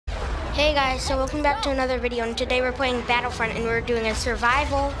Hey guys, so welcome back to another video, and today we're playing Battlefront and we're doing a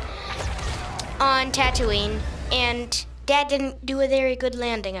survival on Tatooine, and Dad didn't do a very good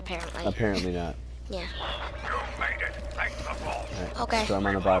landing apparently. Apparently not. Yeah. You made it, thank the Lord. Right, Okay. so I'm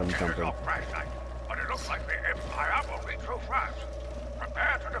on the bottom jumping. But it looks like the Empire will be through France.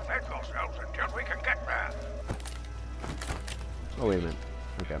 Prepare to defend yourselves until we can get there. Oh, wait a minute.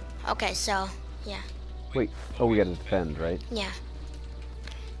 Okay. Okay, so, yeah. Wait. Oh, we gotta defend, right? Yeah.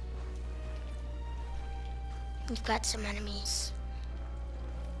 We've got some enemies.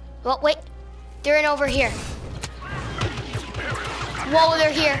 Well, wait. They're in over here. Whoa,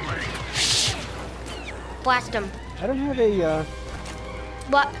 they're here. Blast them. I don't have a,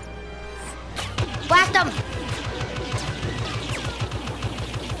 What? Blast them!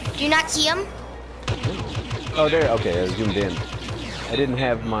 Do you not see them? Oh, there. Okay, I zoomed in. I didn't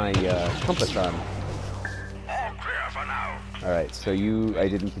have my, compass on. All clear for now. Alright, so I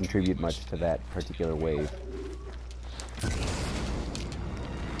didn't contribute much to that particular wave.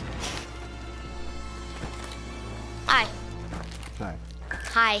 Hi. Alright.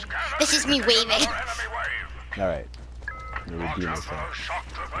 Hi. This is me waving. Enemy wave. Alright. Let me Watch redeem out for myself. those shock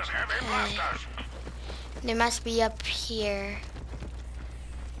troopers, heavy blasters. They must be up here.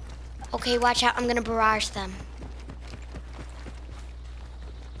 Okay, watch out. I'm gonna barrage them.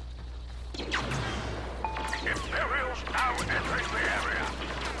 Imperials now entering the area.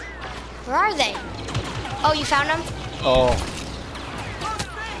 Where are they? Oh, you found them? Oh.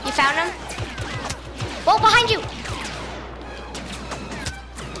 You found them? Whoa, behind you!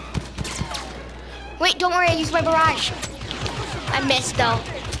 Wait, don't worry. I used my barrage. I missed, though.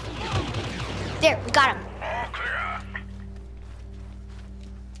 There, we got him. All clear.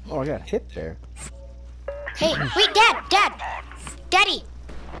 Oh, I got hit there. Hey, wait, Dad! Daddy!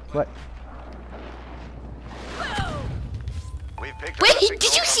 What? We've picked Wait,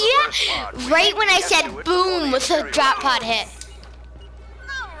 did you see that? Right when I said boom, the drop pod hit.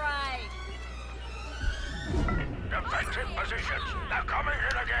 Defensive positions. They're coming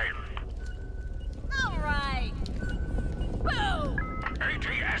in again. Alright. Boom!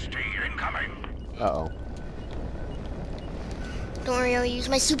 ATST incoming. Uh-oh. Don't worry, I'll use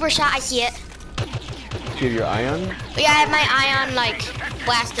my super shot. I see it. Do you have your ion? Yeah, I have my ion, like,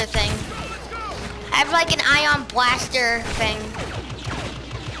 blaster thing. I have, like, an ion blaster thing.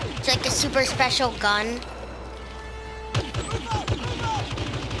 It's like a super special gun.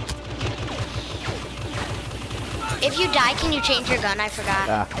 If you die, can you change your gun? I forgot.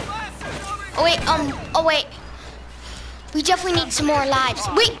 Ah. Oh wait, we definitely need some more lives.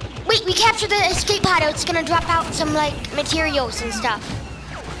 Wait, we captured the escape pod. It's gonna drop out some, like, materials and stuff.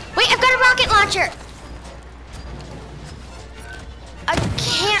 Wait, I've got a rocket launcher. I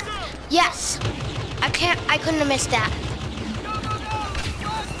can't, yes. I couldn't have missed that.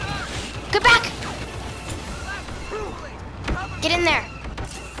 Get back. Get in there.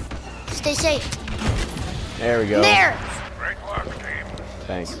 Stay safe. There we go. There. Great work, team.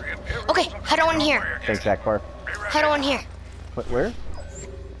 Thanks. The Imperials Okay, head on here. Thanks, Akbar. Head on here. What, where?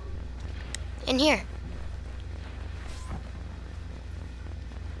 In here.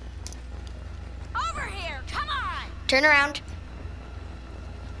 Over here, come on! Turn around.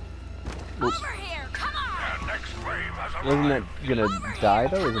 Oops. Over here, come on! The next wave has Wasn't that arrived. gonna die,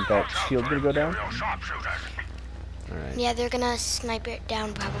 though? Isn't that shield gonna go down? Imperial sharpshooters. Alright. Yeah, they're gonna snipe it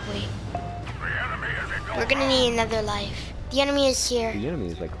down probably. The enemy is in your We're gonna need another life. The enemy is here. The enemy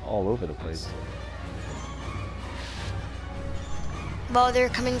is, like, all over the place. Well, they're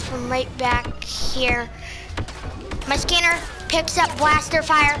coming from right back here. My scanner picks up blaster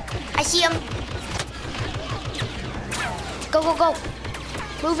fire. I see him. Go, go, go.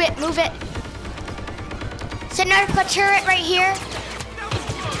 Move it, move it. Send a turret right here.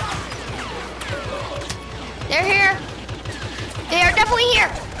 They're here. They are definitely here.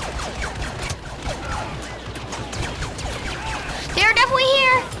 They are definitely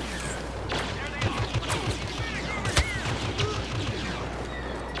here.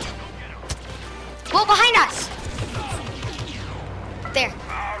 Whoa, behind us. There.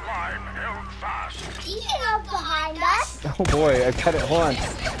 Our line held fast. Speaking of behind us. Oh boy, I've got it. Hold on.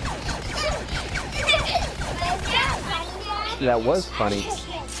 That was funny. Incoming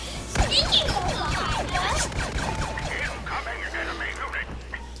enemy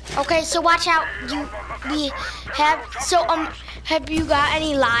unit. Okay, so watch out. Have you got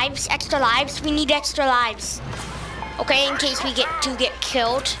any lives, extra lives? We need extra lives. Okay, in case we get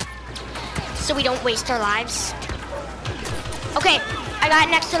killed. So we don't waste our lives. Okay, I got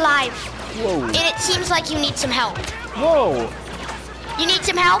an extra life. Whoa. And it seems like you need some help. Whoa. You need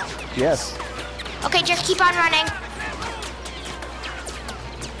some help? Yes. Okay, just keep on running.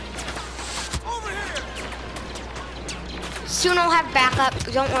 Soon I'll have backup.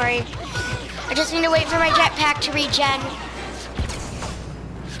 Don't worry. I just need to wait for my jetpack to regen.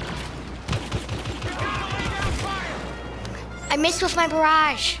 I missed with my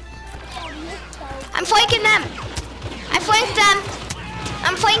barrage. I'm flanking them. I flanked them.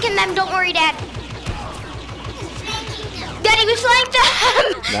 I'm flanking them. Don't worry, Dad. Daddy, we flanked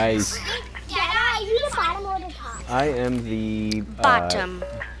them. Nice. Dad, are you the bottom or the top? I am the Bottom.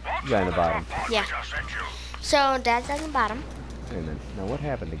 guy in the bottom. Yeah. So Dad's on the bottom. And then, now what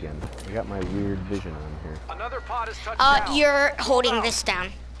happened again? I got my weird vision on here. Another pod is touching You're holding this down.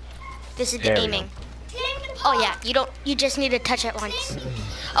 This is the There we aiming. Oh yeah, you just need to touch it once.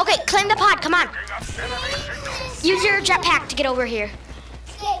 Okay, claim the pod, come on. Use your jetpack to get over here.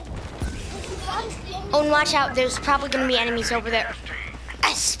 Oh, and watch out, there's probably gonna be enemies over there.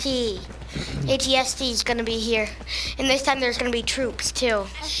 ST. ATST is gonna be here. And this time there's gonna be troops too.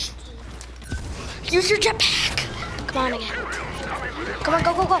 Use your jetpack. Come on again. Come on,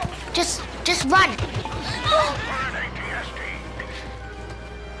 go, go, go. Just run.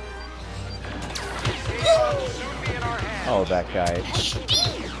 Oh, that guy.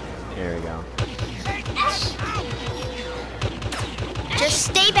 There we go. Just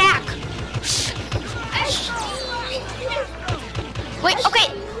stay back. Wait,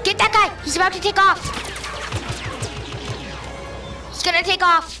 okay, get that guy. He's about to take off. He's gonna take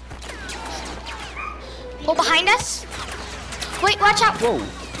off. Oh, behind us? Wait, watch out. Whoa.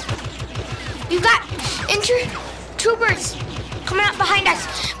 We've got troopers coming up behind us.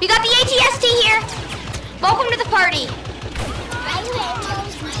 We got the ATST here. Welcome to the party.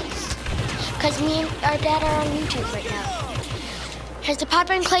 Because me and our dad are on YouTube right now. Has the pod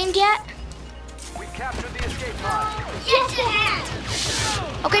been claimed yet? We captured the escape pod. Yes, it has.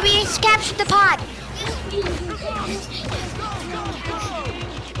 Okay, we captured the pod.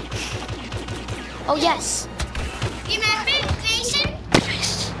 Oh, yes. Remember, Jason?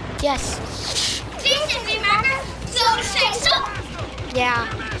 Yes. Jason, remember? Those facial? Yeah.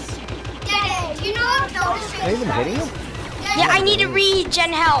 Daddy, you know those facial? Are they even hitting him? Yeah, I need to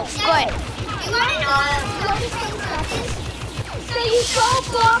regen health. Good. You want to know what those facial is? So you go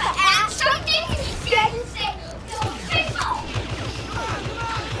up at something, and say, those facial.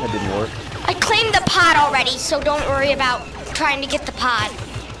 That didn't work. I claimed the pod already, so don't worry about trying to get the pod.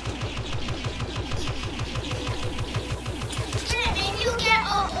 And you get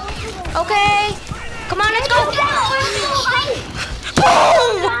Okay. Come on, let's go. Boom!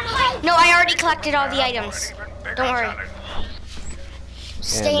 Boom! No, I already collected all the items. Don't worry.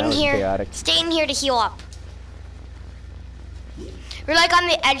 Stay that in was here. chaotic. Stay in here to heal up. We're like on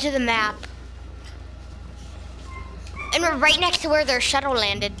the edge of the map. And we're right next to where their shuttle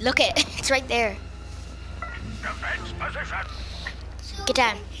landed. Look it, it's right there. Defense position. Get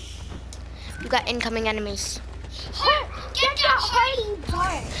down. We've got incoming enemies. Get the hiding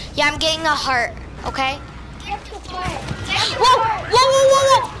part. Yeah, I'm getting a heart, okay? Get the part. Whoa, whoa, whoa, whoa,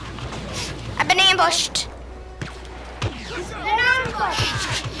 whoa! I've been ambushed.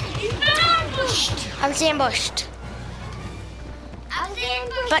 I was ambushed.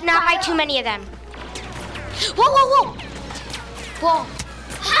 But not by too many of them. Whoa, whoa, whoa! Whoa.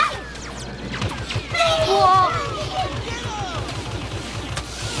 Whoa.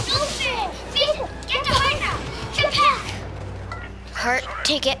 Get the heart now. Get back. Hurt,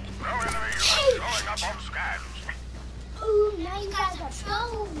 take it. Showing up on scans. Ooh, now you guys are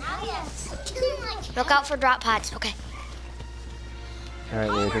so nice. Look out for drop pods. Okay. All right,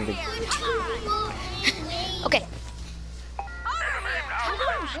 we're thinking. Okay.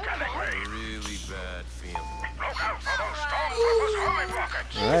 Really bad feeling. Look out for those Stormtroopers homing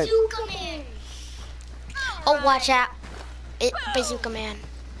rockets. All right. Bazooka Man. Oh, watch out. Bazooka Man.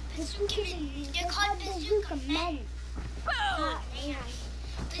 Bazooka Man. They're called Bazooka Men.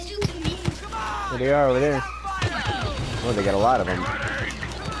 Bazooka Men. There they are over there. Oh, they got a lot of them.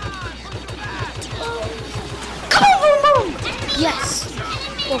 Come on, boom, boom. Yes.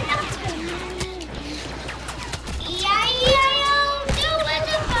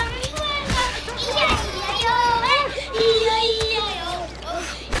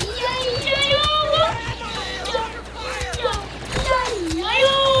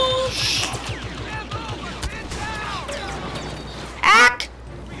 Ack!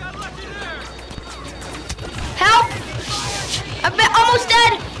 Help! I'm almost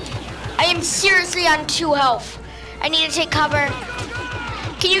dead! I am seriously on 2 health. I need to take cover.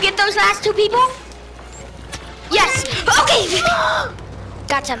 Can you get those last 2 people? Yes! Okay!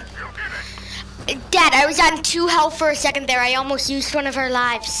 Got some. Dad, I was on 2 health for a second there. I almost used one of her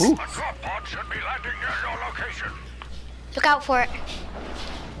lives. Ooh. A drop pod should be landing near your location. Look out for it.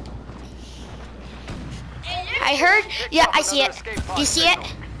 I heard. Yeah, I see it. Do you see it?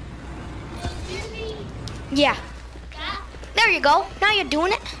 Yeah. There you go. Now you're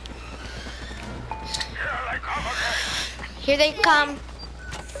doing it. Here they come.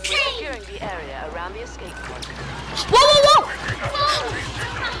 Securing the area around the escape point. Whoa, whoa, whoa!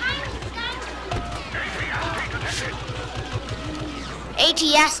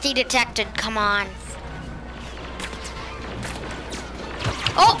 ATSD detected. Come on.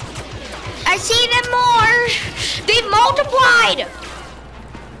 Oh! I see them more! They multiplied!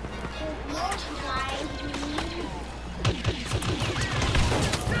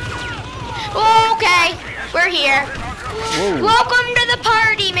 Okay, we're here. Whoa. Welcome to the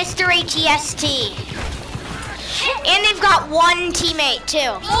party, Mr. ATST. And they've got one teammate,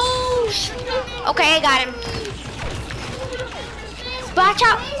 too. Okay, I got him. Watch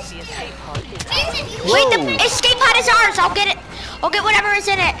out. The escape pod is Wait, the Whoa. escape pod is ours. I'll get it. I'll get whatever is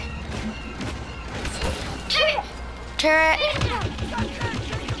in it. Turret.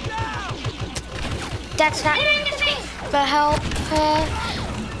 That's not the help.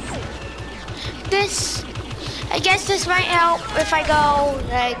 This, I guess this might help if I go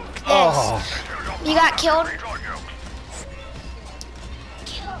like this. Oh. You got killed.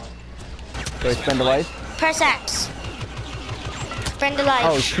 Do I spend a life? Press X. Friend alive.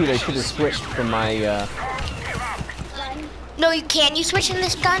 Oh shoot, I should have switched from my, No, you can. You switch in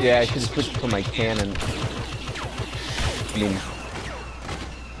this gun? yeah, I should have switched from my cannon. I mean,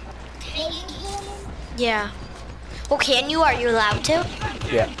 Yeah. Well, can you? Are you allowed to?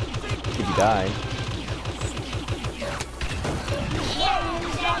 yeah, if you die.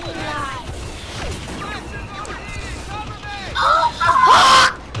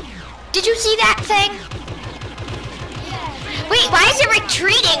 Did you see that thing? Wait, why is it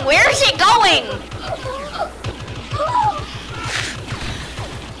retreating? Where is it going?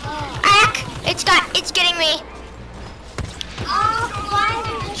 Ack! It's getting me. Why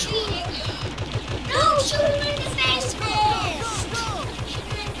is it cheating? No, shoot him in the face first. Shoot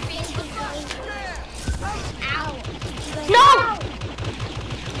him in the face first. Ow. No!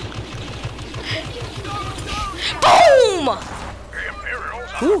 Boom! The Imperials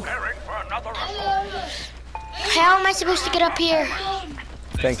are Whew. preparing for another assault. How am I supposed to get up here?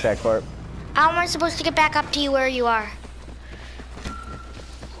 Thanks, Akbar. How am I supposed to get back up to you where you are?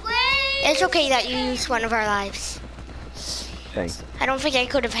 It's okay that you used one of our lives. Thanks. I don't think I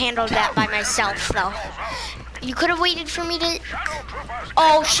could have handled that by myself, though. You could have waited for me to...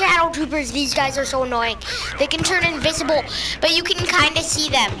 Oh, shadow troopers, these guys are so annoying. They can turn invisible, but you can kind of see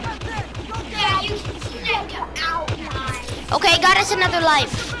them. Yeah, you can see them outline. Okay, got us another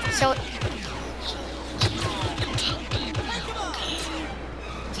life. So...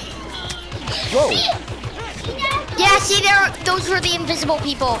 Whoa! Yeah, see, those were the invisible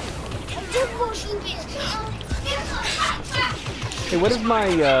people. Hey, what does my,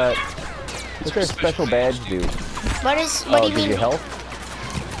 what's their special badge do? What do you Give mean? you health?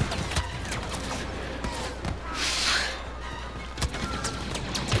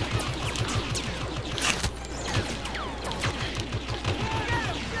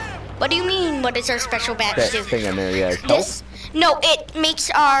 What do you mean, what does our special badge That do? thing on there, yeah. Health? This? No, it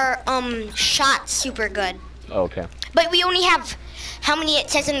makes our shots super good. Oh, okay. But we only have, how many it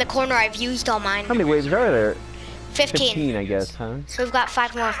says in the corner? I've used all mine. How many waves are there? 15. 15, I guess, huh? So we've got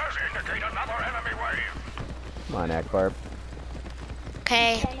 5 more. Let's indicate another enemy wave. Come on, Akbar.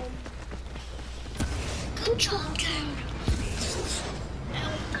 Okay. Control down.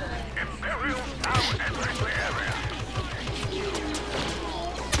 Imperials now entering the area.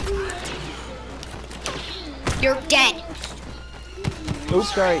 You're dead.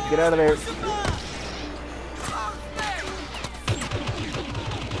 Oops, sorry. Get out of there.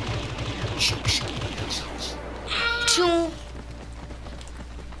 Two.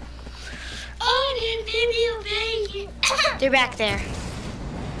 They're back there.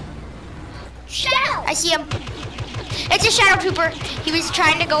 Shadow. I see him. It's a shadow trooper. He was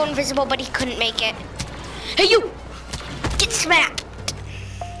trying to go invisible, but he couldn't make it. Hey, you! Get smacked.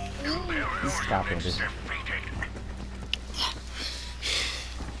 Stop it. Just... Defeated.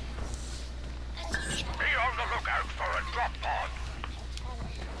 Be on the lookout for a drop pod.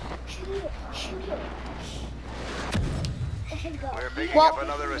 We're picking Well, up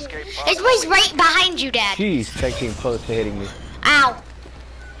another escape pod. This was right behind you, Dad. Jeez, that came close to hitting me. Ow.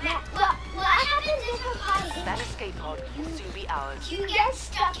 What happens if a pod That escape pod will soon be ours. you get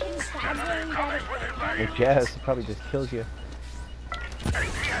stuck inside one that I guess it probably just kills you.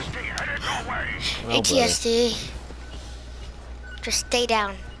 ATST headed your way. Oh, ATSD. Just stay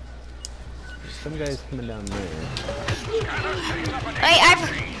down. brother. Some guy's coming down there. Wait,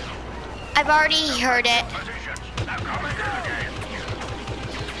 I've already heard it. Positions.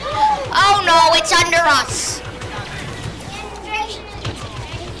 Oh no, it's under us.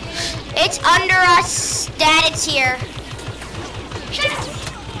 It's under us. Dad, it's here. Shut up!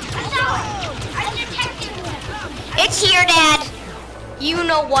 I saw it! I detected him! It's here, Dad. You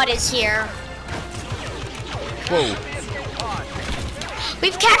know what is here. Whoa.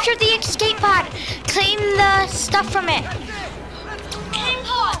 We've captured the escape pod. Claim the stuff from it. Hang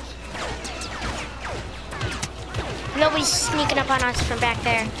on! Nobody's sneaking up on us from back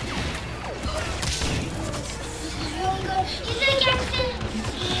there. You think everything?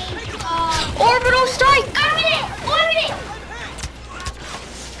 Orbital strike! Orbit it! Orbit it!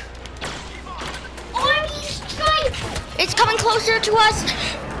 Orbital strike! It's coming closer to us.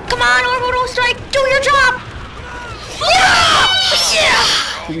 Come on, orbital strike. Do your job. Yeah!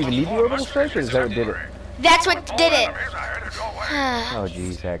 Yeah! Do we even need the orbital strike, or is that what did it? That's what did it. Oh,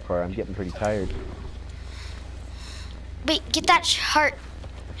 geez, Hackbar, I'm getting pretty tired. Wait, get that heart.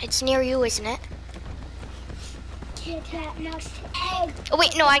 It's near you, isn't it? Get that mouse egg. Oh,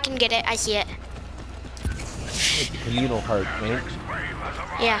 wait, no, I can get it. I see it. It's a communal heart, man.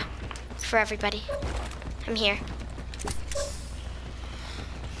 Yeah, it's for everybody. I'm here.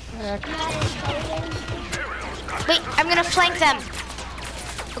 Wait, I'm gonna flank them.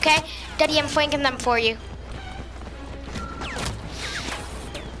 Okay? Daddy, I'm flanking them for you.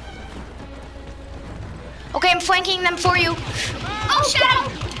 Okay, I'm flanking them for you. Oh, Shadow!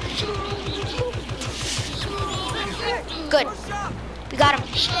 Good. We got him.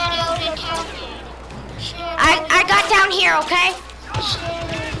 Shadow detected. I got down here, okay?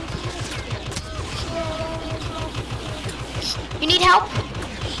 You need help?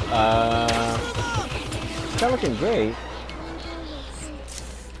 It's not looking great.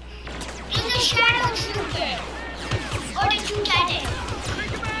 There's a shadow trooper. Or did you get it?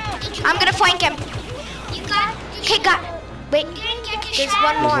 I'm gonna flank him. You got the Okay, got. Wait, You didn't get the there's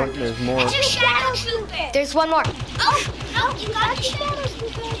shadow. one more. There's more. It's a shadow trooper. There's one more. Oh, no, you got the shadow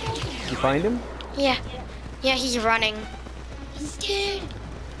trooper. You find him? Yeah. Yeah, he's running. He's dead.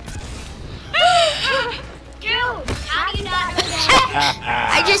 Dude, how do you not know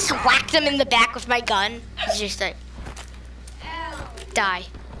that? I just whacked him in the back with my gun. He's just like, die.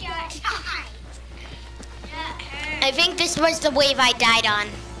 I think this was the wave I died on.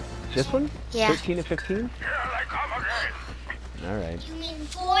 This one? Yeah. 13 to 15? Alright. You mean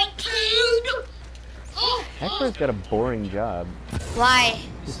 14? Hackbar's got a boring job. Why?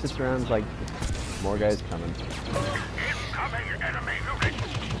 Just sits around like, more guys coming.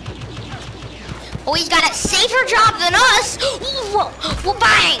 Oh, he's got a safer job than us. Whoa, whoa,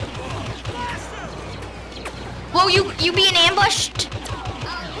 bang! Whoa, you being ambushed?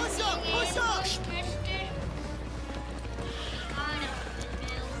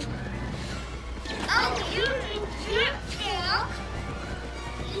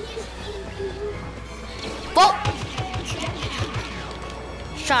 Whoa!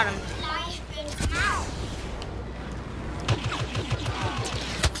 Shot him.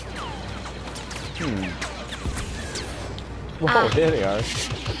 Whoa, there they are.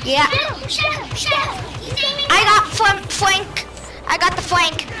 Yeah. Shadow! I got flank. I got the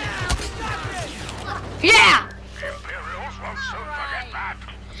flank. Yeah.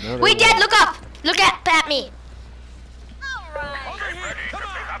 No, Wait, they're- Dad, look up. Look at me.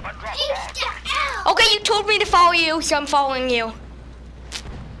 Okay, you told me to follow you, so I'm following you.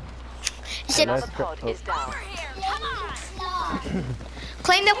 You said, Nice. Pod is down.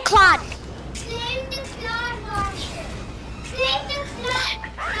 claim the clod. Claim the cloud launcher. Claim the cloud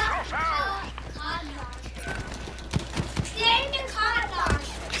launcher. Claim the cloud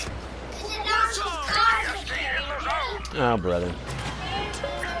launcher. Because it launches cards. Oh, brother.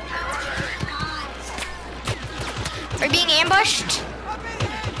 Are you being ambushed?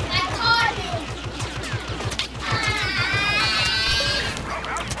 My card.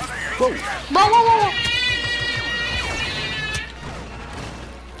 Whoa! Whoa, whoa, whoa, whoa.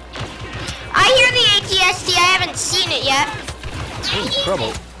 I hear the ATSD. I haven't seen it yet. I'm in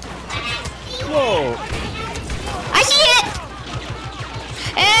trouble. Whoa! I see it.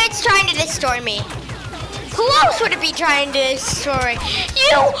 It's trying to destroy me. Who else would it be trying to destroy?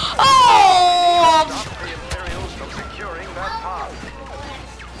 You! Oh! Stop the Imperials from securing that pod.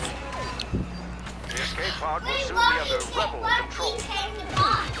 The escape pod will soon be under rebel control.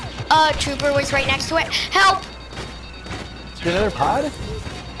 Trooper was right next to it. Help! Is there another pod?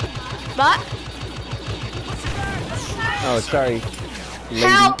 What? Oh, sorry. Lady.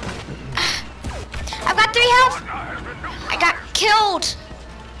 Help! I've got 3 health. I got killed.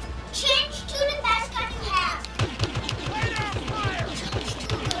 Change to the best gun you have.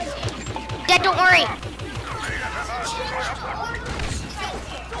 Dad, don't worry.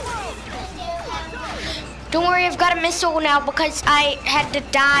 Don't worry, I've got a missile now because I had to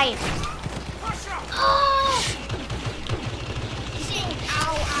die.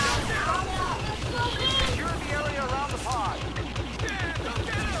 Secure the area around the pod.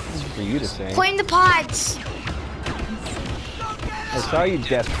 For you to say. Play in the pods. I saw you,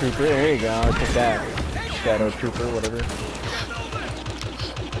 Death Trooper. There you go. I'll take that. Shadow Trooper, whatever.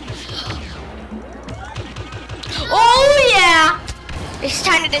 Oh yeah! It's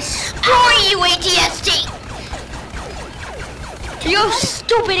time to destroy you, ATST! You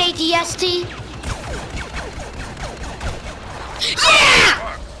stupid ATST!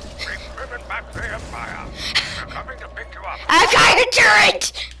 Yeah! We've driven back the Empire. We're coming to pick you up. I got a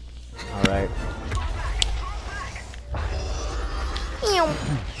turret! Alright. Ew.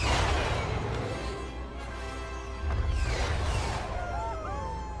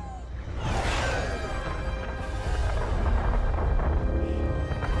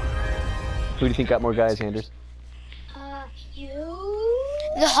 Who do you think got more guys, Anders?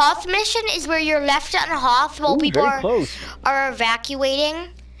 The Hoth mission is where you're left on a Hoth while Ooh, people very close. are evacuating.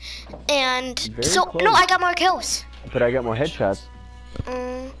 And Very so, close. no, I got more kills. But I got more headshots.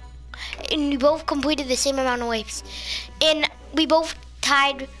 And we both completed the same amount of waves. And we both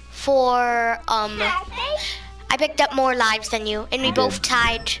tied for, I picked up more lives than you. And we You both did.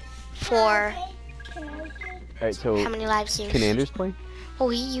 tied for, Alright, so how many lives you? can Anders play? Oh,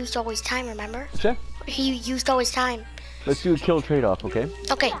 he used all his time, remember? Sure. He used all his time. Let's do a kill trade-off, okay?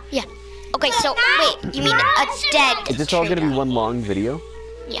 Okay, yeah. Okay, so, wait, you mean a dead Is this all gonna be trade-off? one long video?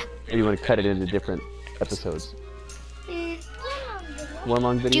 Yeah. Or do you want to cut it into different episodes? One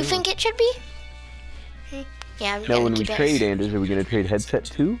long video? Do you think it should be? Yeah, I'm Now gonna when we keep it. trade, Anders, are we gonna trade headset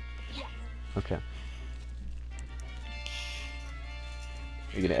too? Yeah. Okay.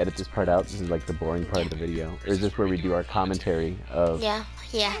 Are you gonna edit this part out? This is like the boring part of the video. Or is this where we do our commentary of... Yeah,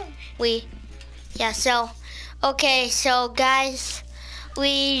 so, okay, so guys,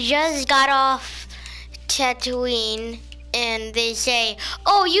 we just got off Tatooine, and they say,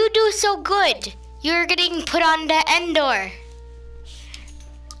 oh, you do so good. You're getting put on to Endor.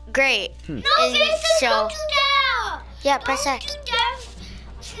 Great. And so, yeah, press X.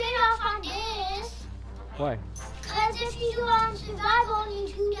 Why? Because if you do on survival,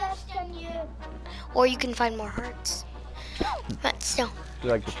 only 2 deaths than you. Or you can find more hearts. But still, You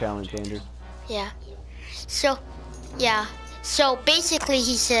like the challenge, Anders? yeah. So, yeah. So basically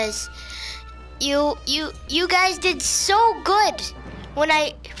he says, you guys did so good when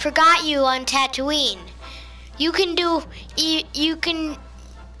I forgot you on Tatooine. You can do, you can,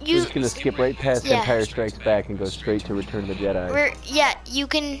 We're you, just gonna skip right past Yeah. Empire Strikes Back and go straight to Return of the Jedi. you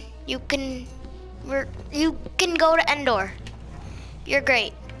can go to Endor. You're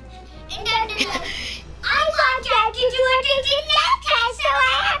great. And then they're like, I wanted to do everything that time, so I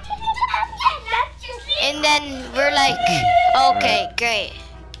have to do it again. That's just it. And then we're like, okay, great.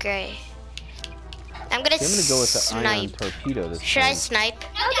 I'm gonna I'm gonna go with the ion snipe. torpedo this Should I time. snipe? No,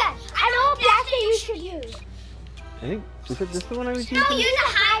 Dad, I know a blaster you should use. I think, is this the one I was No, using? use a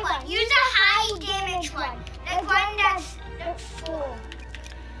high one. Use a high damage one. The one that's full.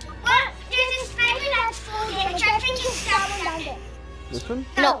 Well, there's a sniper that's full damage. I think it's down and under. This one?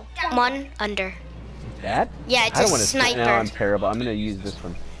 No, down. one under. That? Yeah, it's I a don't want to sniper. No, I'm terrible. I'm gonna use this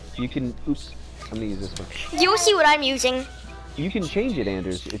one. You can, oops, I'm gonna use this one. You'll see what I'm using. You can change it,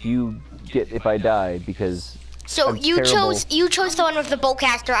 Anders, if I die, because So I'm you terrible. chose the one with the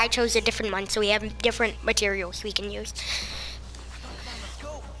bowcaster. I chose a different one, so we have different materials we can use.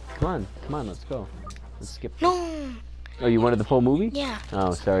 Come on, let's go. Let's skip. No. Oh, you wanted the full movie? Yeah.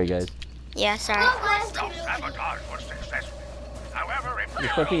 Oh, sorry, guys. Yeah, sorry. Self-sabotage was successful. However, You're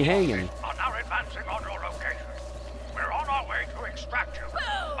fucking hanging. are now advancing on your location. We're on our way to extract you,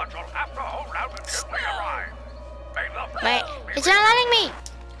 but you'll have to hold out until we arrive. May love Wait, be it's with not letting me.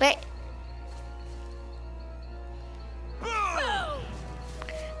 Wait.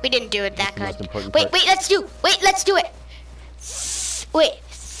 We didn't do it that That's the most good. important Wait, part. let's do it. Wait,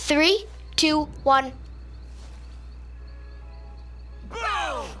 3, 2, 1.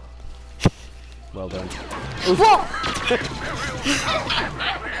 Well done. Whoa!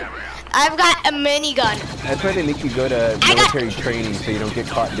 I've got a minigun. That's why they make you go to military training so you don't get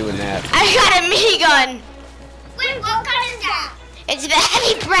caught doing that. I got a minigun. Wait, what gun is that? It's the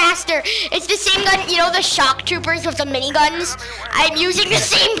heavy blaster. It's the same gun, you know, the shock troopers with the miniguns. I'm using the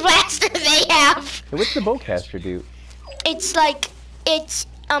same blaster they have. Hey, what's the bowcaster do? It's like,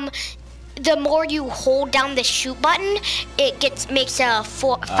 the more you hold down the shoot button, it makes a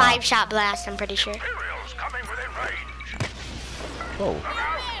 5-shot blast, I'm pretty sure. Imperials coming within range. Oh, Look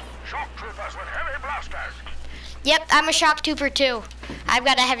out! Shock troopers with heavy blasters. Yep, I'm a shock trooper too. I've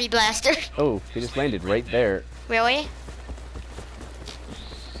got a heavy blaster. Oh, they just landed right there. Really?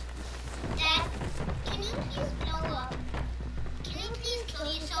 Dad, can you please blow up? Can you please kill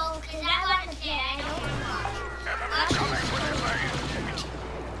yourself? Because I want to play. I don't want to.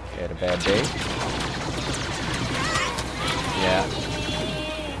 You had a bad day? Yeah.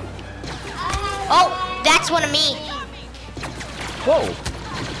 Oh, that's one of me. Whoa!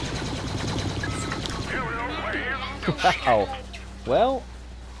 Wow. Well,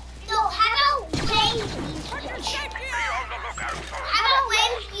 No, how about when we switch? How about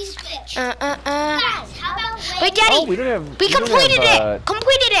when we switch? Guys, how about when? Wait, Daddy. oh, we don't have. We don't completed have, it.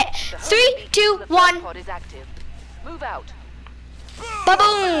 Completed it. 3, 2, The 1. pod is active. Move out.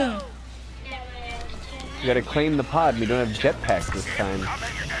 Ba-boom. We gotta claim the pod. We don't have jetpacks this time.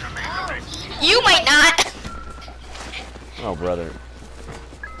 You might not. Oh, brother.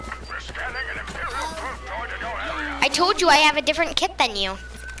 We're scanning an Imperial troop droid in your area. I told you I have a different kit than you.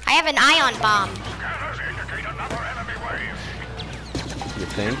 I have an ion bomb. Scanners indicate another enemy wave. You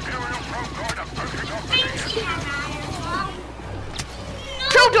think? Imperial troop droid approaching your position.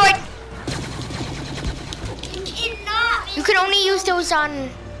 Pro droid. You cannot. You can only use those on.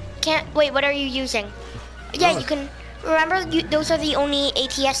 Can't wait. What are you using? Yeah, you can. Remember, those are the only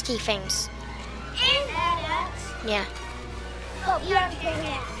ATST things. Yeah. Oh, you have to bring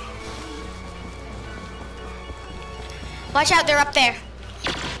it. Watch out, they're up there.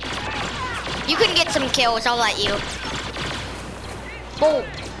 You can get some kills. I'll let you. Oh.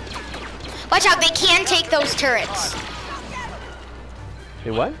 Watch out, they can take those turrets.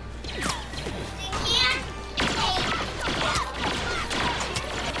 Hey, what?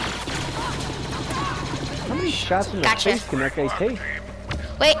 How many shots in the Gotcha. face can that guy take?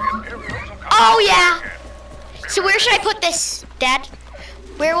 Wait. Oh, yeah. So where should I put this, Dad?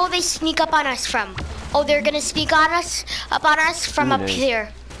 Where will they sneak up on us from? Oh, they're gonna sneak up on us from up Nice.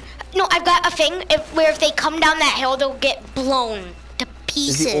 here. No, I've got a thing where if they come down that hill, they'll get blown to Is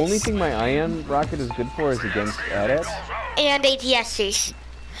pieces. the only thing my ion rocket is good for is against AT-ATs? And ATSCs.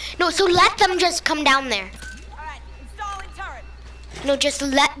 No, so let them just come down there. Alright, installing turret. No, just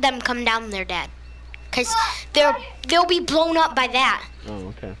let them come down there, Dad. Cause they'll be blown up by that. Oh,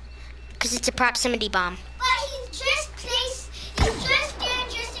 okay. Cause it's a proximity bomb. But he's just there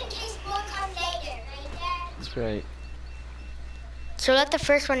just in case more come later, right, Dad? That's right. So let the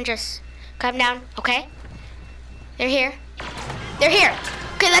first one just come down, okay? They're here. They're here.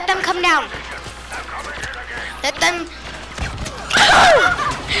 Okay, let them come down. Let them.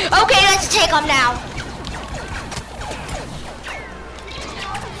 Okay, let's take them now.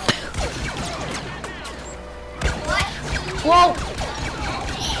 Whoa.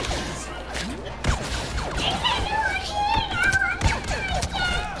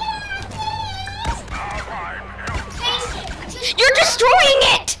 You're destroying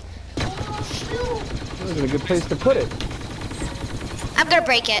it. That wasn't a good place to put it. I'm gonna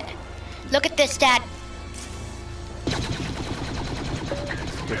break it. Look at this, Dad.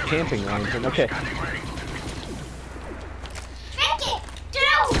 The camping lantern. Okay. Break it!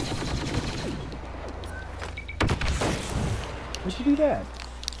 No! Why'd you do that?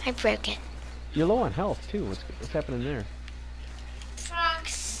 I broke it. You're low on health too. What's happening there?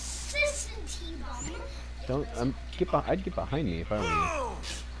 Proximity bomb. Don't. I'd get behind me if I were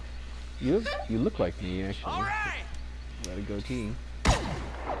you. You look like me actually. Got a goatee.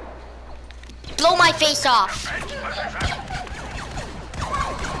 Blow my face off.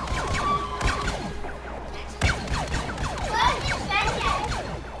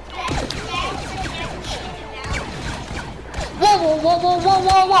 Whoa, whoa, whoa, whoa, whoa,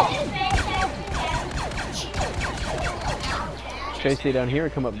 whoa, whoa. Should I stay down here or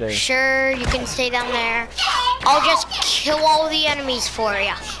come up there? Sure, you can stay down there. I'll just kill all the enemies for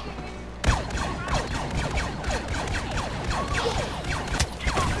you.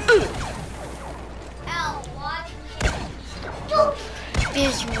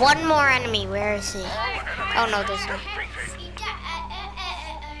 There's one more enemy. Where is he? Oh no, there's no.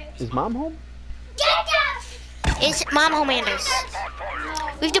 Is Mom home? Is Mom home, Anders?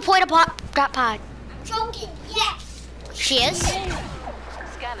 We've deployed a drop pod. Joking, yes. She is?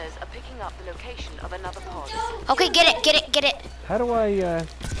 Scanners are picking up the location of another pod. Okay, get it, get it, get it. How do I let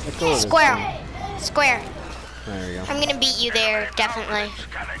go of this Square. thing? Square. There we go. I'm gonna beat you there, definitely.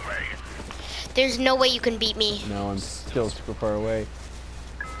 There's no way you can beat me. No, I'm still super far away.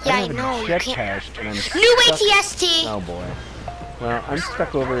 Yeah, I don't know. have a You can't. jetpack, and I'm New stuck- ATST Oh boy. Well, I'm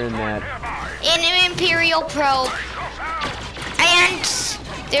stuck over in that. and an Imperial probe. And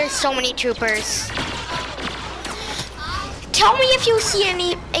there's so many troopers. Tell me if you see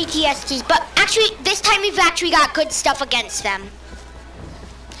any ATSTs, but actually, this time we've actually got good stuff against them.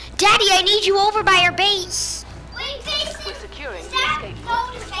 Daddy, I need you over by our base. Wait, face We're it. securing Is the that escape blow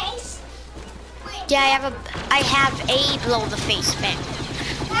pod. the face? Wait, Yeah, I have a blow the face bomb.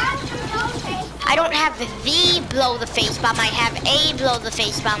 that's the blow the face. I don't have the blow the face bomb. I have a blow the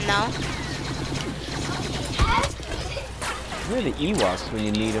face bomb though. Where are the Ewoks when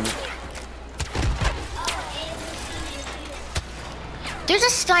you need them? There's a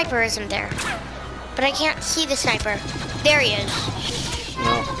sniper, isn't there? But I can't see the sniper. There he is.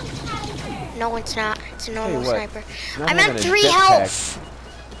 No. No, it's not. It's a normal Tell you what, sniper. not I'm at having a 3 jetpack-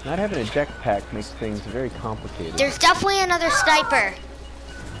 health. Not having a jetpack makes things very complicated. There's definitely another sniper.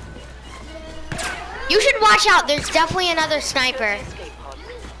 You should watch out. There's definitely another sniper. Escape pod.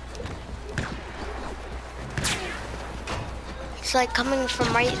 It's like coming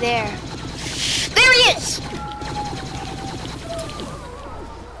from right there. There he is!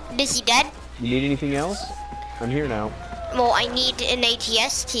 Is he dead? You need anything else? I'm here now. Well, I need an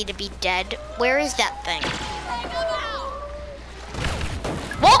ATST to be dead. Where is that thing?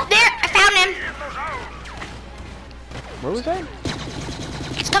 Whoa, there! I found him! Where was that?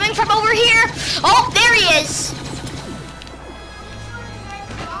 It's coming from over here! Oh, there he is!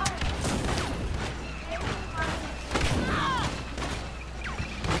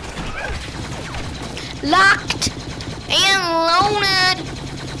 Locked and loaded.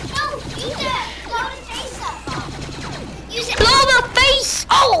 No, use it. Blow the face up. Use it. Blow the face!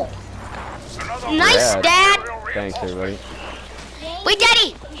 Oh! Nice, Rad. Dad! Thanks, everybody. Wait,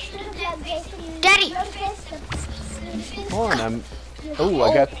 Daddy! You should have done basically. Daddy! Hold on, Oh,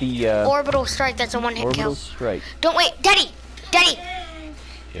 I got the Orbital strike, that's a one-hit orbital kill. strike. Don't wait, Daddy! Daddy!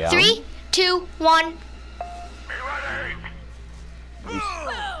 Yeah. 3, 2, 1.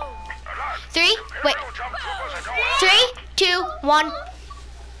 3, wait. 3, 2, 1.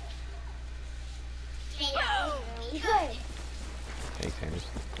 Thanks, Anderson.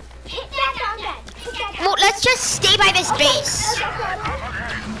 Hit that down, Dad. Hit that down. Well, let's just stay by this base.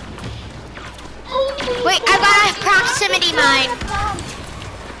 Wait, I got a proximity mine.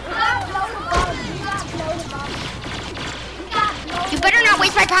 You better not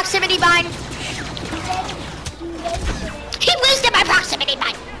waste my proximity mine. He wasted my proximity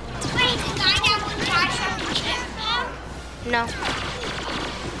mine. Wait, the guy that was charged from the chip. No.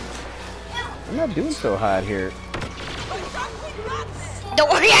 I'm not doing so hot here. Don't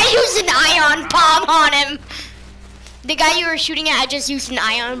worry, I used an ion bomb on him. The guy you were shooting at, I just used an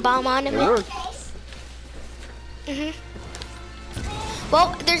ion bomb on him. It worked.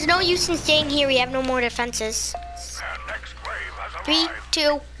 Well, there's no use in staying here. We have no more defenses. 3,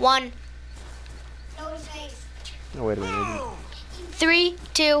 2, 1. Oh, wait a minute. 3,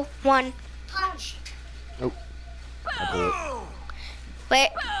 2, 1. Punch. Oh. I blew it. Wait.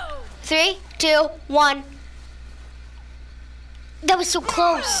 3, 2, 1. That was so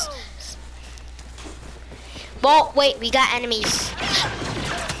close. Well, wait, we got enemies.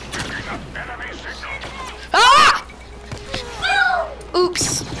 Ah!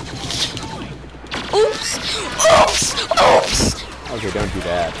 Oops. Oops. Oops. Oops. Okay, don't do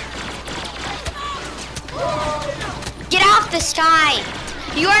that. Get off the sky.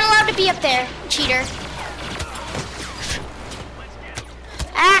 You aren't allowed to be up there, cheater.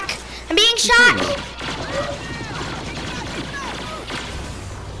 Ack, I'm being shot.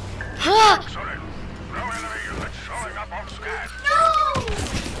 Huh.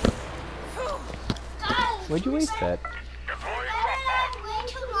 Why'd you waste that? Way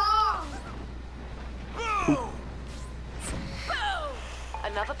too long.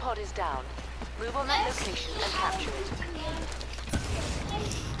 Another pod is down. Move on that location and capture it.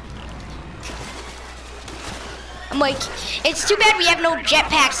 I'm like, it's too bad we have no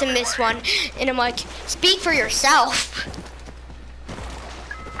jetpacks in this one. And I'm like, speak for yourself.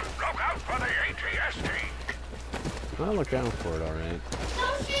 Look out for the ATST. I'll look out for it, alright.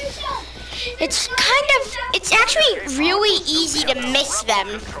 It's it's actually really easy to miss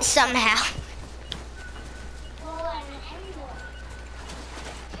them somehow.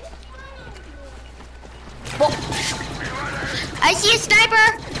 Whoa. I see a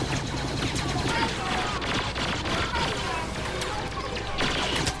sniper.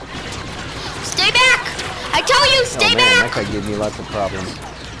 Stay back. I tell you, stay Oh man, that back. guy gave me lots of problems.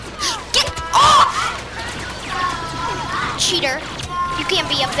 Get off! Cheater. You can't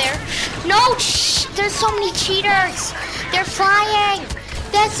be up there. No, there's so many cheaters. They're flying.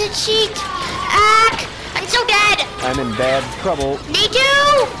 That's a cheat. Ack, I'm so dead. I'm in bad trouble. Me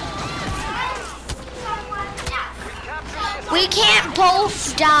too. We can't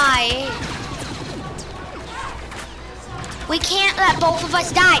both die. We can't let both of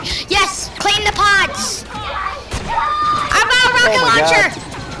us die. Yes, claim the pods. I'm out a rocket launcher.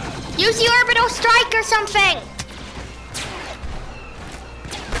 Use the orbital strike or something.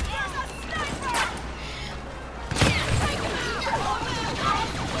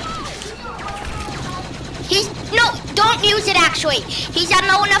 No, don't use it actually. He's at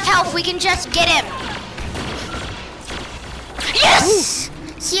low enough health, we can just get him. Yes!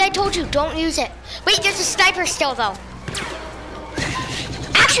 See, I told you, don't use it. Wait, there's a sniper still though.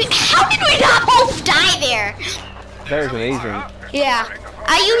 Actually, how did we not both die there? That was amazing. Yeah,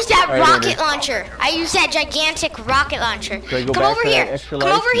 I used that rocket launcher. I used that gigantic rocket launcher. Come over here. Come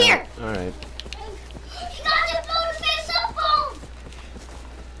over here. All right.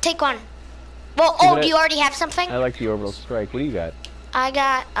 Take one. Well, oh, do you already have something? I like the orbital strike. What do you got? I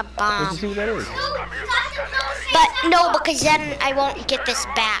got a bomb. Let's see what that is. But no, because then I won't get this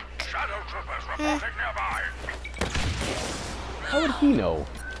back. How would he know?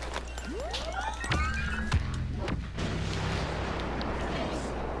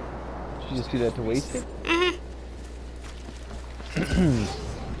 Did you just do that to waste it?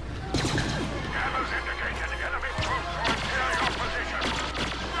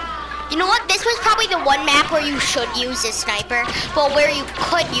 You know what? This was probably the one map where you should use a sniper. Well, where you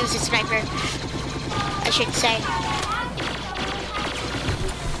could use a sniper, I should say.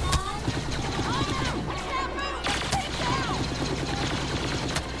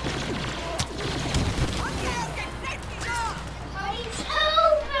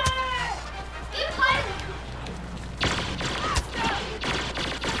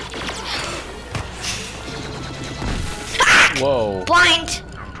 Whoa. Blind.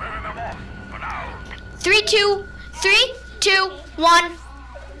 3, 2, 3, 2, 1.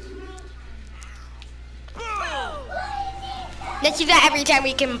 Let's do that every time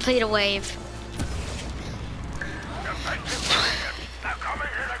we complete a wave.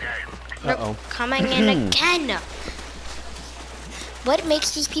 Uh-oh. Coming in again. What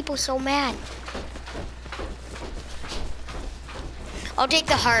makes these people so mad? I'll take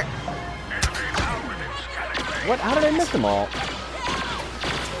the heart. What? How did I miss them all?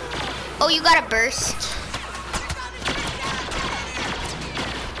 Oh, you got a burst.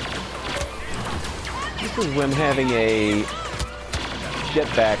 This is when having a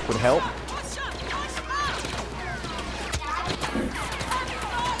jetpack would help.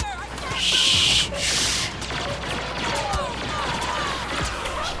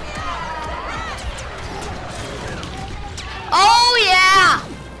 Oh, yeah!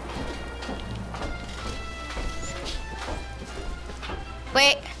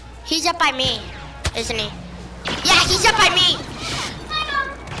 Wait, he's up by me, isn't he? Yeah, he's up by me!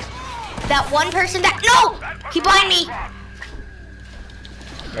 That one person that... No! He blinded me!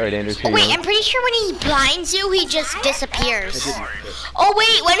 Alright, Anders, here Oh, wait, you I'm pretty sure when he blinds you, he just disappears. Oh,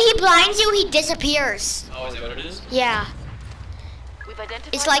 wait, when he blinds you, he disappears. Oh, is that what it is? Yeah. We've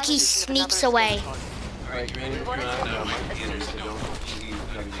identified It's like he messages with sneaks another away. Alright, you're in. No, Anders, so don't.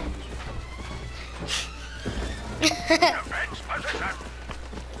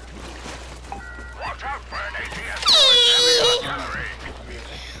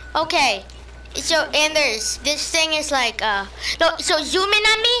 Okay. So, Anders, this thing is like, no, so zoom in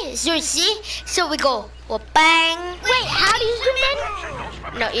on me, so see? So we go, well, bang. Wait, how do you zoom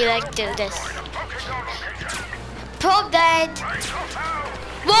in? No, you like do this. Probe that.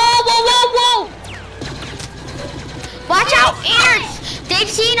 Whoa, whoa, whoa, whoa! Watch out, Anders! They've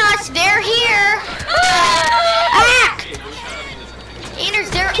seen us, they're here! Ah! Anders,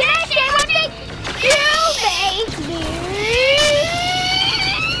 they're... Can I say one thing? You make me.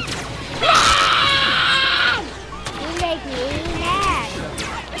 You make me mad.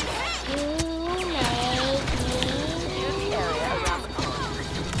 You make me.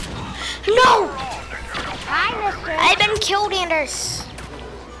 No! Hi, mister. I've been killed, Anders.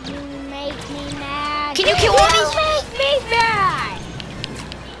 You make me mad. Can you kill all these? You make me mad.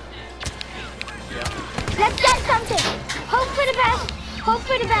 Let's get something. Hope for the best. Hope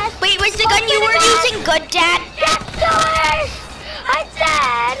for the best. Wait, was the gun you were using good, Dad? That's the worst. I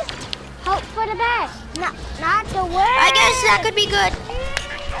said hope for the best. Not the worst. I guess that could be good.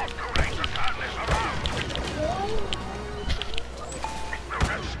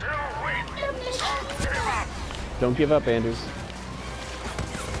 Don't give up, Anders.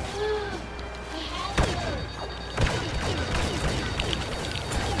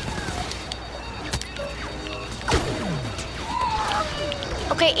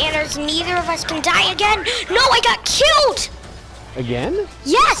 Okay, Anders, neither of us can die again. No, I got killed! Again?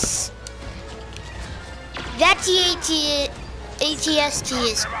 Yes! That ATST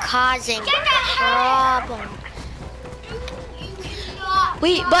is causing a problem.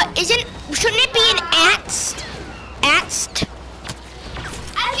 Wait, but shouldn't it be an ATST? ATST?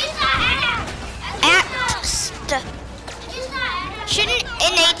 ATST. Shouldn't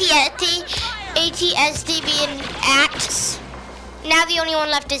an ATST be an ATST? Now the only one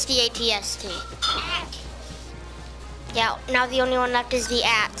left is the ATST. Yeah, now the only one left is the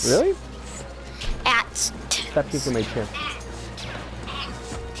ATST. Really? ATST. Stop kicking my chair.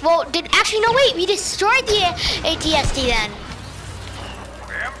 Well, actually, no, wait. We destroyed the ATST then.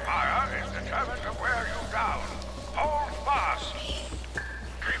 The Empire is determined to wear you down. Hold fast.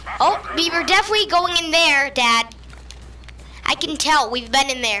 Keep up Oh, the good we were work. definitely going in there, Dad. I can tell. We've been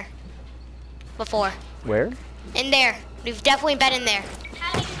in there before. Where? In there. We've definitely been in there.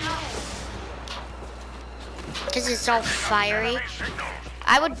 Because it's all fiery.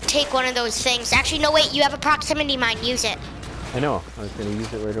 I would take one of those things. Actually, no, wait. You have a proximity mine. Use it. I know. I was gonna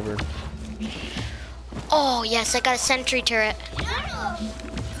use it right over. Oh, yes. I got a sentry turret.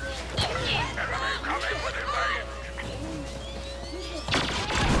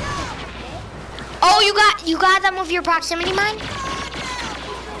 Oh, you got them with your proximity mine?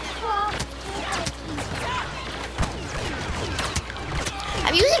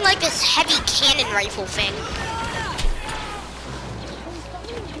 I'm using like this heavy cannon rifle thing.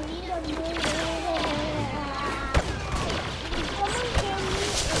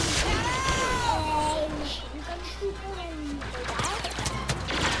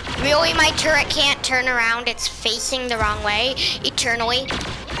 Really, my turret can't turn around. It's facing the wrong way eternally.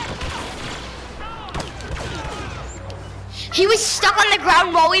 He was stuck on the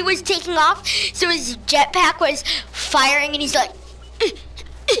ground while he was taking off, so his jetpack was firing, and he's like,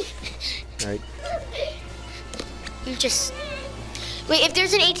 Right. you just... Wait, if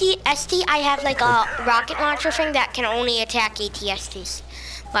there's an ATST, I have like a rocket launcher thing that can only attack ATSTs.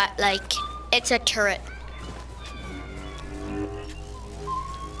 But like, it's a turret.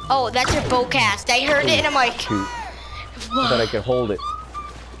 Oh, that's your bowcast. I heard it and I'm like, Shoot. I thought I could hold it.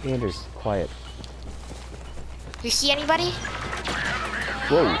 Anders, quiet. you see anybody?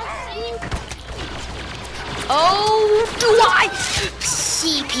 Whoa. Oh, do I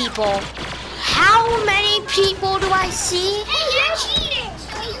see people? How many people do I see? Hey, you're cheating!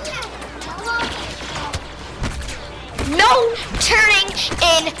 So you have No turning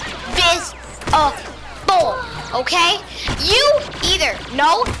invisible, okay? You either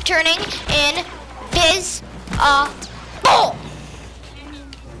no turning invisible.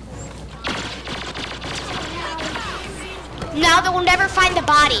 Now they will never find the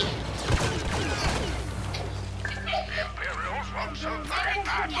body. Imperials won't soon forget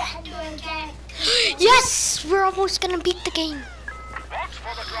that. Yes, we're almost gonna beat the game. Watch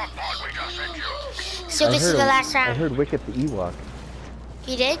for the drop pod we just sent you. So this is the last I round. heard Wicket the Ewok.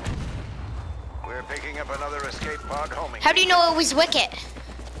 You did? We're picking up another escape pod homing. How do you know it was Wicket?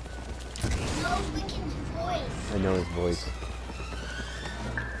 I know his voice.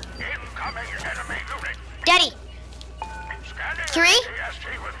 Incoming enemy unit. Daddy, Scanning 3, ATST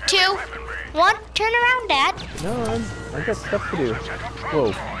with 2, heavy weaponry. 1, turn around, Dad. No, I've got stuff to do.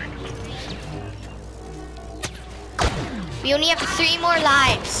 Whoa. We only have 3 more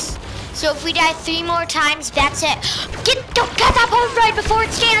lives. So if we die 3 more times, that's it. Don't catapult right before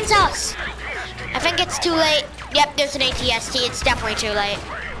it scans us. I think it's too late. Yep, there's an ATST. It's definitely too late.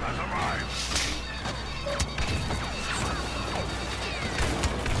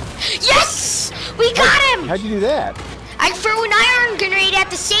 Yes! We got him! How'd you do that? I threw an iron grenade at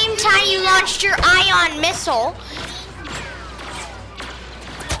the same time you launched your ion missile.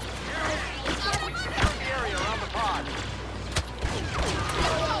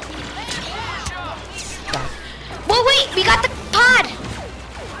 Well, wait, we got the pod.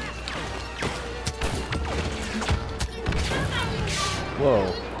 Whoa.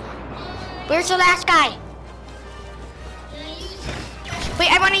 Where's the last guy?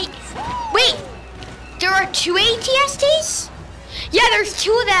 Wait, I want to... Wait, there are 2 ATSTs? Yeah, there's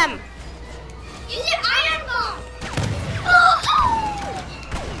 2 of them. Use an iron bomb!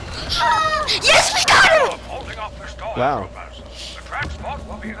 Yes, we got him! Holding off the storm Wow. troopers. The transport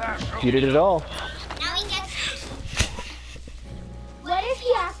will be there soon. You did it all. Now he gets... What if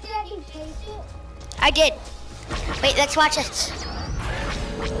he accidentally placed it? I did. Wait, let's watch it.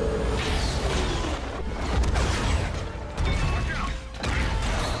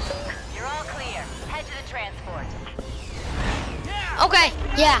 You're all clear. Head to the transport. Okay,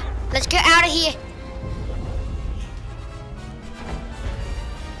 yeah, let's get out of here.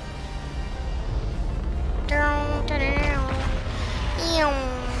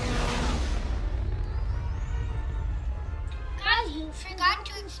 Guys, you forgot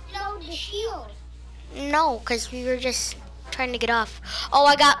to explode the shield. No, because we were just trying to get off. Oh,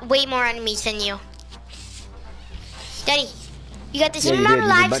 I got way more enemies than you. Daddy, you got the same you amount did. of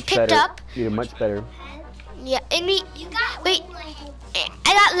You did lives much picked better. up. You did much better. Yeah, and we, You got wait, one more head.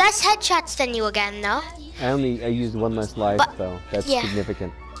 I got less headshots than you again, though. I used one less life, But- so that's yeah.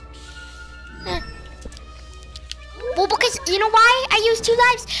 significant. Well, because, you know why I used 2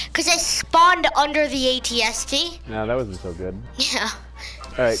 lives? Because I spawned under the ATST. No, that wasn't so good. Yeah.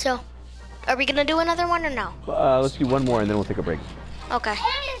 All right, So, are we gonna do another one or no? let's do one more and then we'll take a break. Okay. And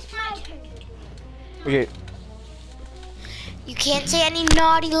it's my turn. Okay. You can't say any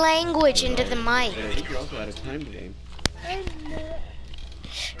naughty language into the mic. I think you're also out of time today.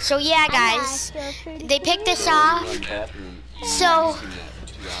 So yeah, guys, they picked us off. Run bathroom. So Seen that for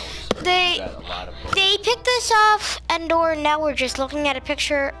 2 hours. they Got a lot of they picked us off, and now we're just looking at a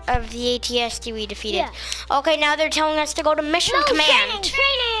picture of the ATST we defeated. Yeah. Okay, now they're telling us to go to mission command.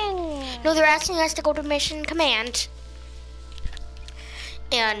 Training. No, they're asking us to go to mission command.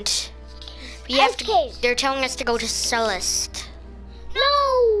 And we have to. Okay. They're telling us to go to Celeste.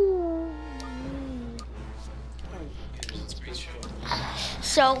 No. It's a great show.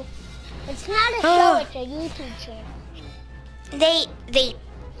 So It's not a show. It's a YouTube channel. they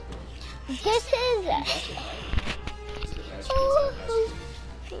This is.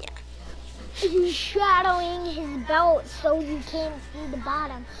 He's shadowing his belt so you can't see the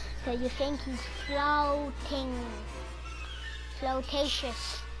bottom. So you think he's floating.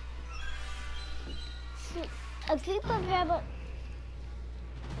 Flotatious. A group of rebels.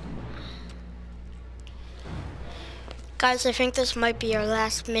 guys, I think this might be our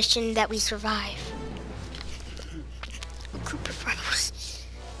last mission that we survive. A group of rebels.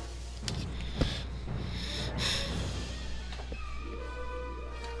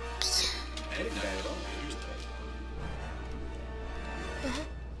 I didn't die at all. Yours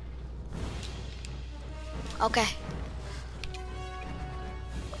died. Okay.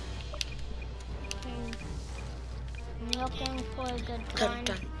 Looking for the Dun gun.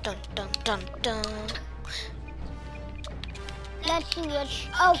 dun dun dun dun dun. Let's see which.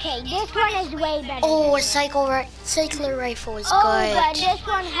 Okay, this one is way better. Oh, a cycler rifle is Oh, good. but this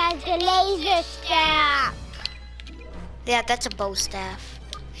one has the laser staff. Yeah, that's a bow staff.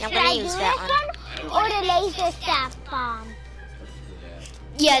 Yeah, I'm Should I gonna do use this that one. one or the laser staff bomb?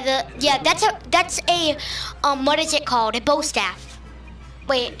 Yeah, that's a what is it called? A bow staff.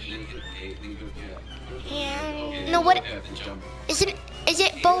 Wait, no, what is it? Is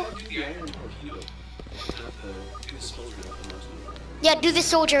it bow? Yeah, do the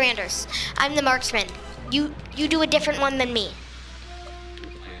soldier Anders. I'm the marksman. You do a different one than me.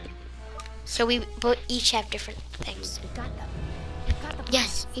 So we each have different things.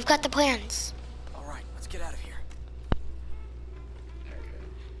 Yes, we've got the plans. All right, let's get out of here.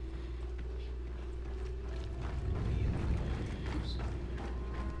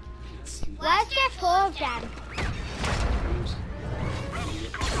 Let's get full of them.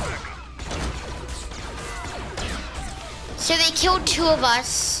 So they killed 2 of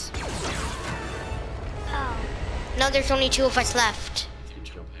us. Oh. Now there's only 2 of us left.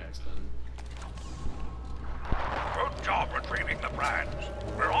 Good job retrieving the brands.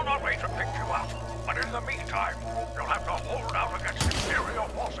 We're on our way to pick you up. But in the meantime, you'll have to hold out against Imperial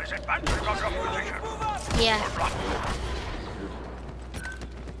forces advancing on your position. Yeah. Good luck.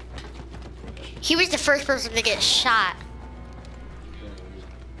 He was the first person to get shot.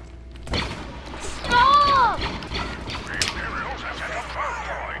 Stop! The Imperials have set up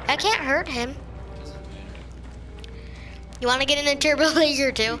first, I can't hurt him. You want to get in a turbo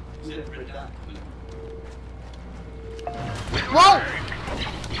laser too? Whoa!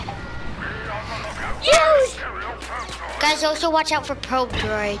 Use! Guys, also watch out for probe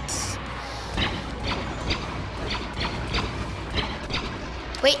droids.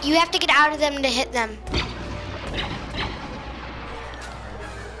 Wait, you have to get out of them to hit them.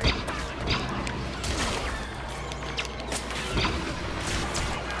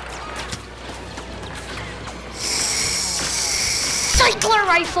 Cycler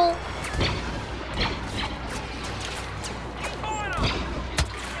rifle!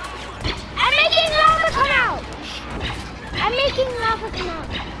 I'm making lava come out! I'm making lava come out.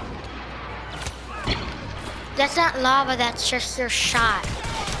 That's not lava, that's just their shot.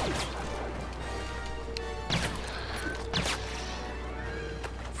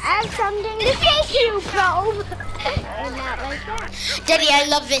 I have something to say to you, probe. And not like that. Daddy, I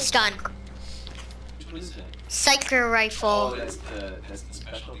love this gun. Which one is that? Cycler Oh, rifle. that's the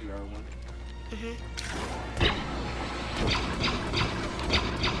special VR one.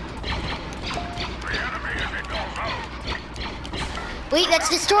 Wait, let's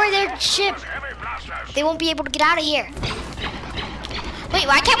destroy their ship. Heavy blasters. They won't be able to get out of here. Wait,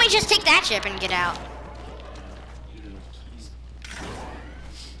 why can't we just take that ship and get out?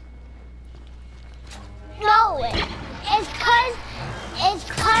 No, it's cause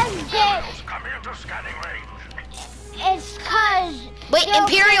Come into scanning range. it's cause Wait, they're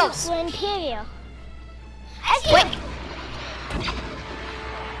Imperials! for Imperial. Wait!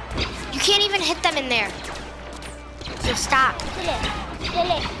 You can't even hit them in there. So stop.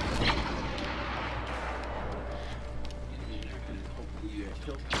 Kill it.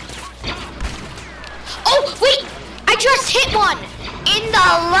 Oh, wait! I just hit one in the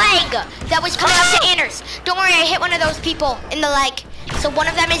leg that was coming up to Anders. Don't worry, I hit one of those people in the leg. So one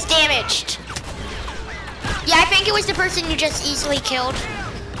of them is damaged. Yeah, I think it was the person you just easily killed.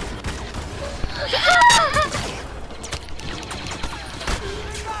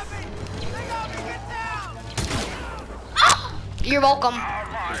 You're welcome.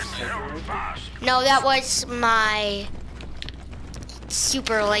 No, that was my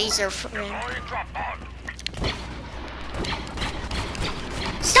super laser friend.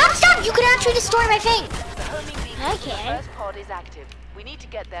 Stop! You could actually destroy my thing. The homing beacon Okay. for the first pod is active. We need to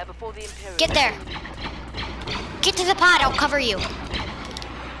get there before the Imperials. Get there. Get to the pod. I'll cover you.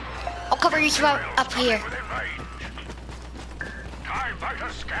 I'll cover you up here.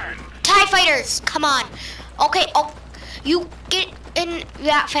 TIE fighters, come on. Okay, you get in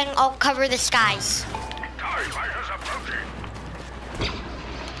that thing. I'll cover the skies. TIE fighters approaching.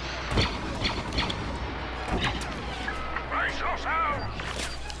 Brace yourselves.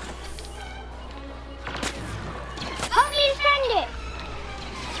 Help me defend it.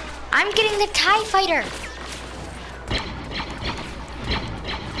 I'm getting the TIE fighter.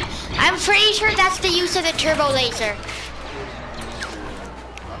 I'm pretty sure that's the use of the turbo laser.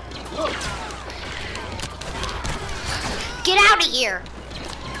 Get out of here.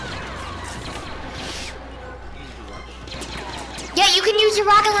 Yeah, you can use your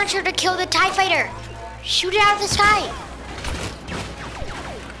rocket launcher to kill the TIE fighter. Shoot it out of the sky.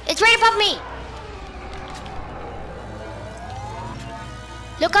 It's right above me.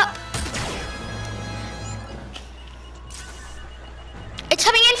 Look up. It's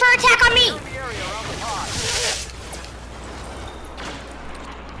coming in for attack on me.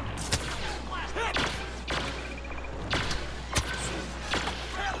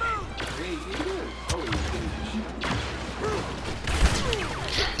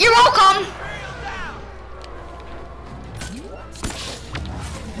 You're welcome.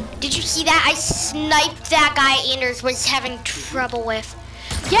 Did you see that? I sniped that guy Anders was having trouble with.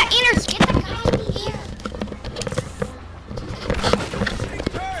 Yeah, Anders, get the guy in the air.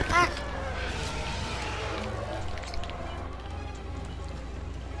 Ah.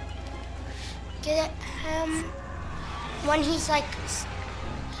 Get it, when he's like,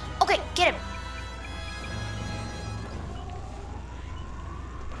 okay, get him.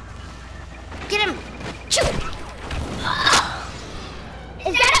 Get him. Shoot.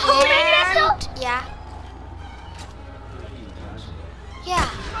 Is that a homing missile? Yeah. Yeah.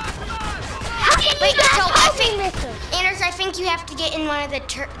 How can Wait, you get so a I homing missile? Anders, I think you have to get in one of the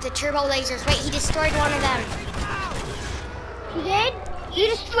turbo lasers. Wait, he destroyed one of them. You did? You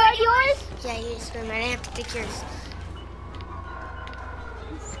destroyed yours? Yeah, he destroyed mine. I have to take yours.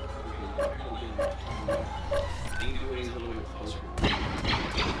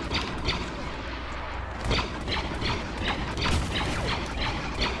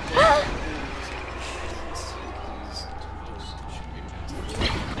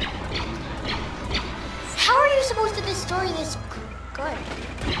 How are you supposed to destroy this good?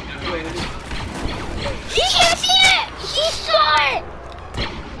 He can't see it! He saw it!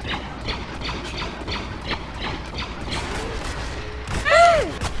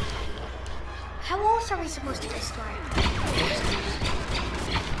 How else are we supposed to destroy it?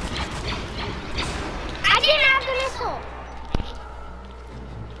 I didn't have the missile.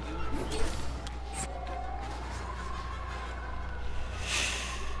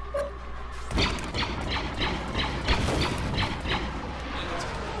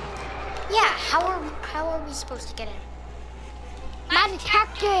 Yeah, how are we supposed to get in? My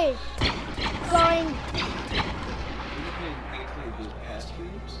detector's going.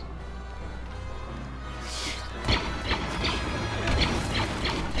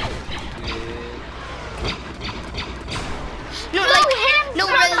 No,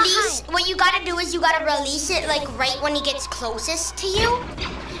 release. What you gotta do is you gotta release it like right when he gets closest to you.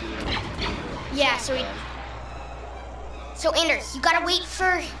 Yeah, so Anders, you gotta wait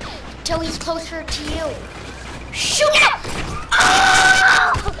till he's closer to you. Shoot him!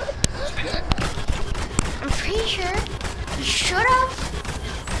 Oh! I'm pretty sure he should have.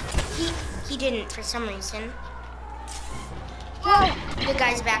 He didn't for some reason. Whoa! The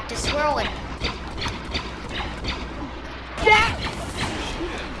guy's back to swirling. Dad!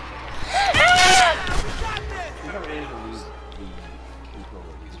 We're not ready to lose the control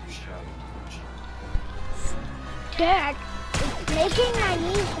of these shouting much. Dad, it's making my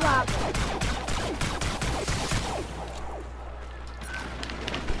knees wobble.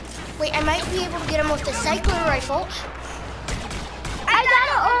 Wait, I might be able to get him with the cycler rifle. I got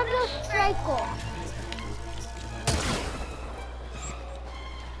an orbital striker.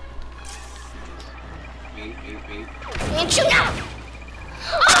 Wait. And shoot now!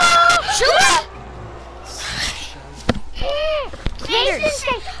 Oh, shoot! Mason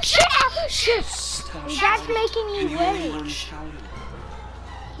said, shut up! Shut. Stop That's shouting. making me You're the only worried. one shouting.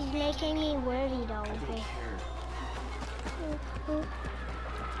 He's making me worried I over don't here. care.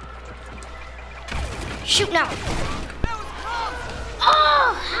 Shoot now!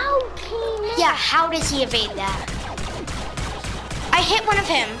 Oh, how can he miss? Yeah, how does he evade that? I hit one of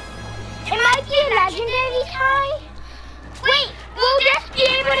him. It might be a legendary tie. Wait, we'll just be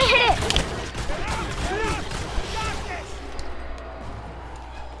able to hit it.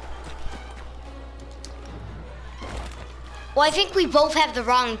 Well, I think we both have the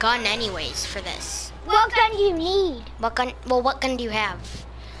wrong gun anyways for this. What gun do you need? What gun? Well, what gun do you have?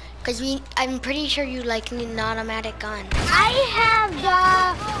 Because I'm pretty sure you like need an automatic gun. I have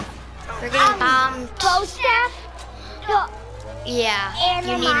We're getting bombed. bow staff. Yeah, And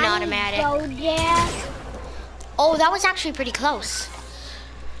you need an automatic. Yeah. Oh, that was actually pretty close.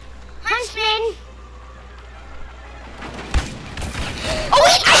 Huntsman. Oh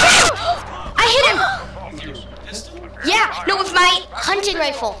wait, I hit him! Your pistol? Yeah, no, with my hunting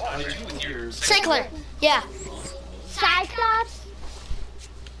rifle. How did you with your Cycler. Yeah. Cyclops.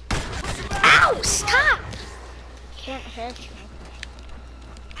 Ow! Stop! Can't hurt me.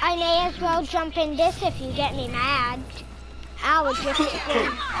 I may as well jump in this if you get me mad. I would just Enemy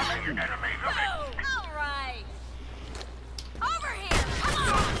looking. All right. Over here.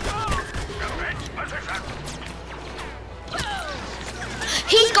 Defense position.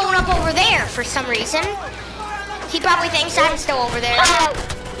 He's going up over there for some reason. He probably thinks I'm still over there.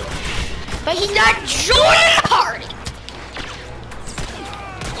 But he's not joining the party.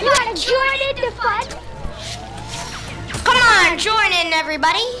 You want to join in the fun? Come on, join in,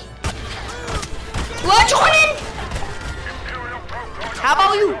 everybody. Well, join in. Imperial probe droid How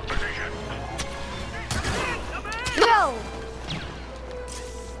about you? position. Go.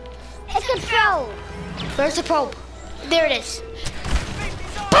 It's a probe. Where's the probe? There it is.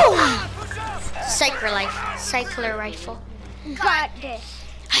 Boom! Cycler rifle. Got this.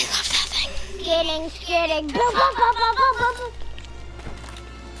 I love that thing. Skidding. Boom, boom, boom, boom, boom, boom, boom.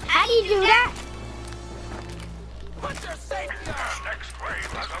 How do you do that? Next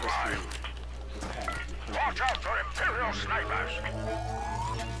wave has arrived. Watch out for Imperial snipers.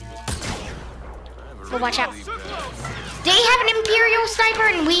 Well, watch out. They have an Imperial sniper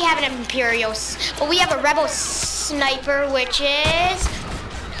and we have an well, we have a Rebel sniper, which is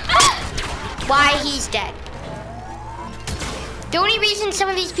why he's dead. The only reason some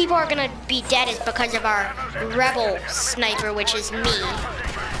of these people are gonna be dead is because of our Rebel sniper, which is me,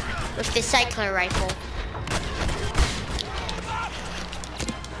 with the cycler rifle.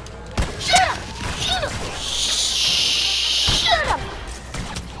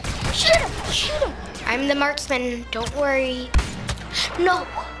 Shoot him. I'm the marksman, don't worry. No.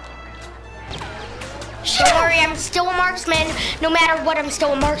 Don't worry, I'm still a marksman. No matter what, I'm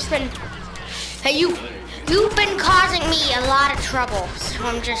still a marksman. Hey, you've been causing me a lot of trouble, so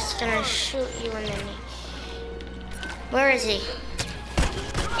I'm just gonna shoot you in the knee. Where is he?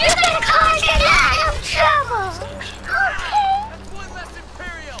 You're gonna cause a lot of trouble. Okay. One less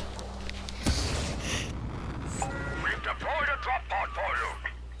Imperial. We've deployed a drop pod for you.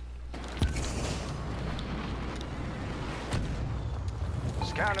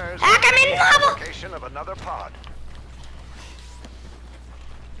 Scanners. Hack him in, Bubba! Location of another pod.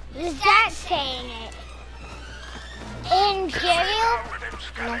 Is that saying it? Imperial? Within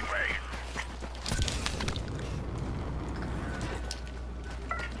scanning range.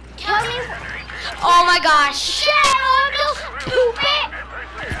 Tell me. Oh my gosh. Shit, orbital poop it.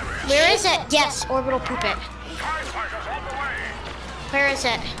 Where is it? Yes, orbital poop it. TIE fighters on the way. Where is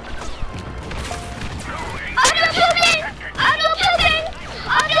it? Orbital pooping. Orbital pooping.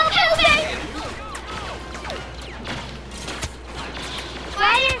 Orbital pooping.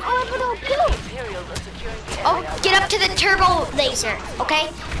 Why didn't orbital poop? Imperials are securing the Oh, area. get up to the turbo laser, okay?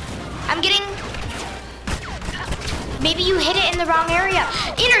 I'm getting... Maybe you hit it in the wrong area.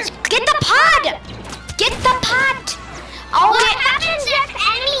 Inners, get the pod! Get the pod! I'll What get... happens if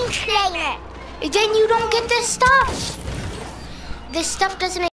enemies claim it? Then you don't get this stuff. This stuff doesn't